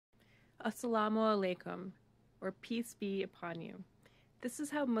Asalamualaikum, or peace be upon you. This is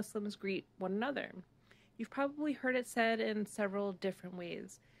how Muslims greet one another. You've probably heard it said in several different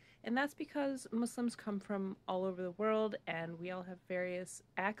ways, and that's because Muslims come from all over the world and we all have various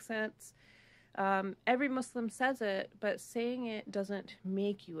accents. Every Muslim says it, but saying it doesn't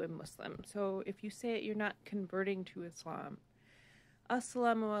make you a Muslim. So if you say it, you're not converting to Islam.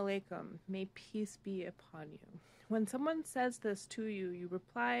 Assalamu alaikum, may peace be upon you. When someone says this to you, you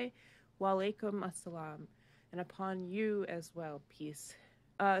reply, wa alaikum assalam, and upon you as well, peace.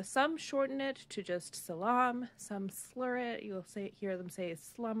 Some shorten it to just salam, some slur it, you'll hear them say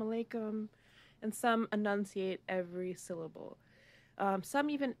assalamu alaikum, and some enunciate every syllable. Some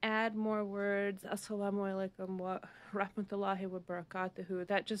even add more words, assalamu alaikum wa rahmatullahi wa barakatuhu.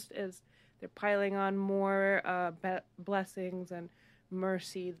 That just is, they're piling on more blessings and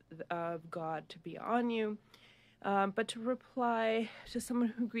mercy of God to be on you. But to reply to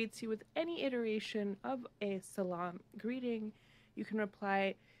someone who greets you with any iteration of a salam greeting, you can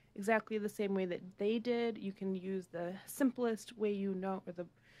reply exactly the same way that they did. You can use the simplest way you know, or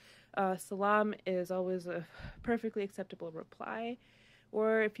the salam is always a perfectly acceptable reply.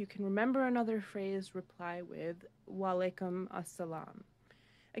 Or if you can remember another phrase, reply with wa alaikum assalam.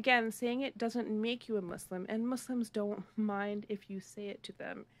 Again, saying it doesn't make you a Muslim, and Muslims don't mind if you say it to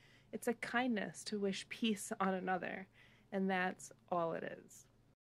them. It's a kindness to wish peace on another, and that's all it is.